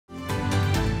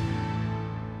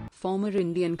former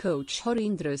Indian coach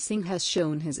Harendra Singh has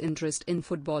shown his interest in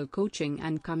football coaching,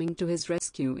 and coming to his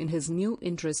rescue in his new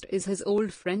interest is his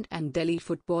old friend and Delhi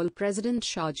football president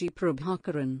Shaji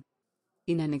Prabhakaran.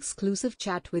 In an exclusive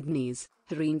chat with NNIS,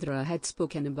 Harendra had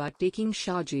spoken about taking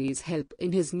Shaji's help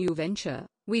in his new venture.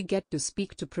 We get to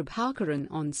speak to Prabhakaran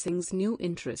on Singh's new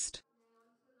interest.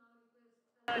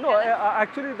 No,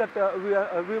 actually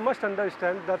we must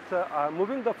understand that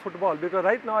moving the football, because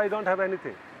right now I don't have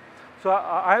anything. So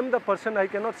I am the person, I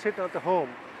cannot sit at home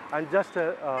and just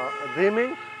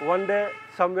dreaming one day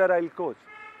somewhere I'll coach.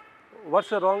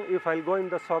 What's wrong if I'll go in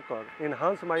the soccer,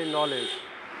 enhance my knowledge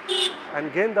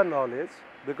and gain the knowledge,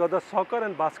 because the soccer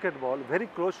and basketball very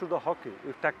close to the hockey,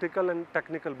 if tactical and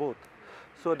technical both.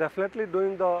 So definitely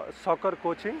doing the soccer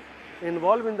coaching,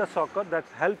 involved in the soccer, that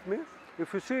helped me.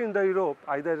 If you see in the Europe,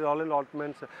 either Roland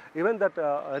Altmans, even that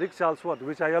Rick Charlesworth,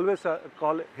 which I always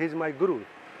call, he's my guru,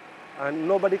 and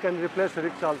nobody can replace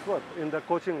Rick Charlesworth in the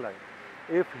coaching line.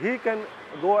 If he can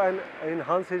go and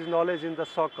enhance his knowledge in the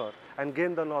soccer and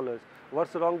gain the knowledge,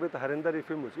 what's wrong with Harendra if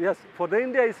he moves? Yes, for the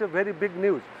India it's a very big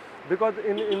news, because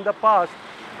in the past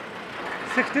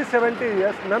 60, 70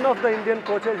 years, none of the Indian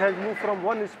coaches has moved from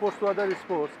one sport to other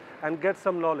sports and get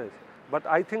some knowledge. But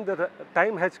I think that the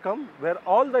time has come where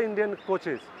all the Indian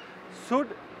coaches should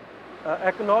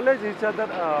acknowledge each other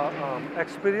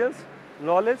experience,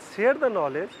 knowledge, share the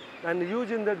knowledge and use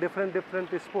in the different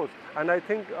sports. And I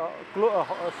think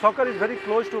soccer is very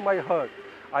close to my heart.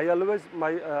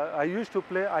 I used to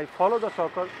play, I follow the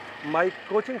soccer, my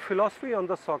coaching philosophy on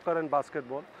the soccer and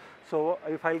basketball. So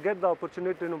if I'll get the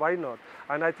opportunity, why not?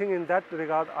 And I think in that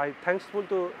regard, I'm thankful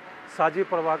to Shaji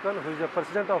Prabhakaran, who is the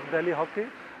president of Delhi Hockey,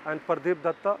 and Pradeep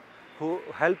Datta, who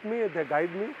helped me, they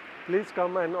guide me. Please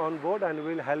come and on board and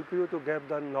we'll help you to get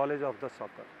the knowledge of the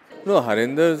soccer. No,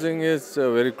 Harendra Singh is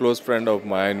a very close friend of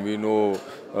mine. We know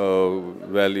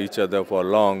well each other for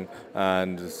long,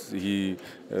 and he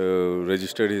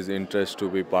registered his interest to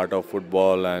be part of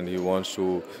football, and he wants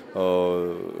to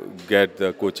get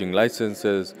the coaching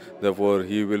licenses. Therefore,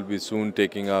 he will be soon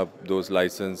taking up those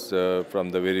licenses from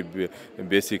the very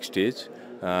basic stage.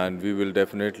 And we will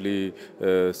definitely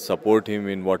support him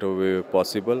in whatever way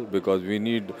possible, because we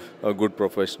need good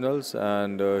professionals,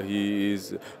 and he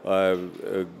is a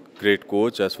great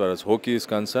coach as far as hockey is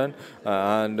concerned.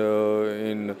 And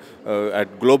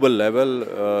at global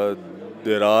level,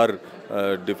 there are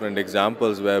different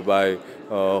examples whereby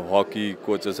hockey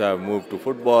coaches have moved to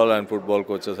football and football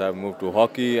coaches have moved to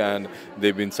hockey, and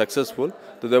they've been successful.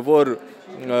 So therefore,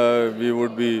 we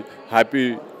would be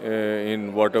happy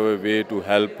in whatever way to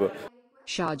help.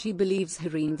 Shaji believes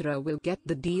Harendra will get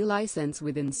the D license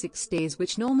within 6 days,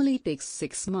 which normally takes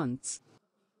 6 months.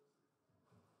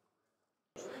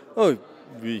 Oh,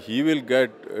 he will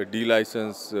get a D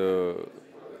license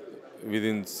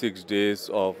within 6 days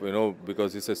of,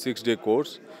 because it's a 6-day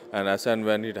course, and as and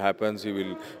when it happens, he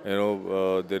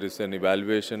will, there is an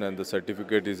evaluation and the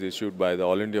certificate is issued by the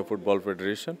All India Football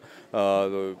Federation.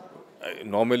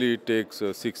 Normally it takes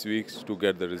 6 weeks to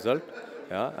get the result,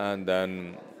 yeah, and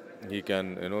then he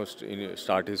can,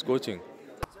 start his coaching.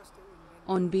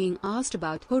 On being asked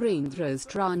about Harendra's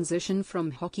transition from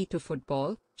hockey to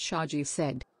football, Shaji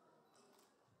said,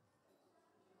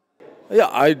 "Yeah,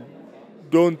 I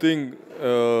don't think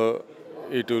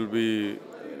it will be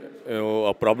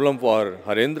a problem for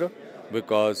Harendra,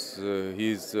 because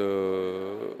he's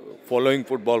following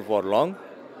football for long,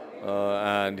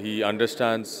 and he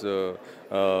understands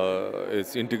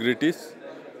its integrities,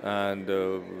 and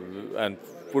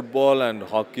football and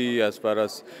hockey, as far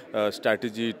as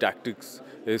strategy, tactics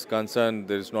is concerned,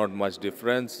 there is not much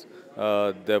difference.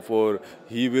 Therefore,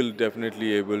 he will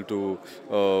definitely able to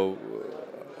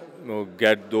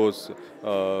get those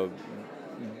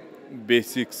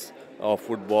basics of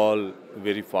football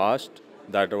very fast.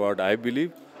 That's what I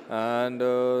believe. And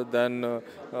then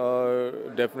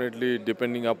definitely,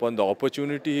 depending upon the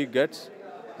opportunity he gets,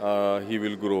 he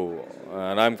will grow,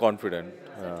 and I'm confident.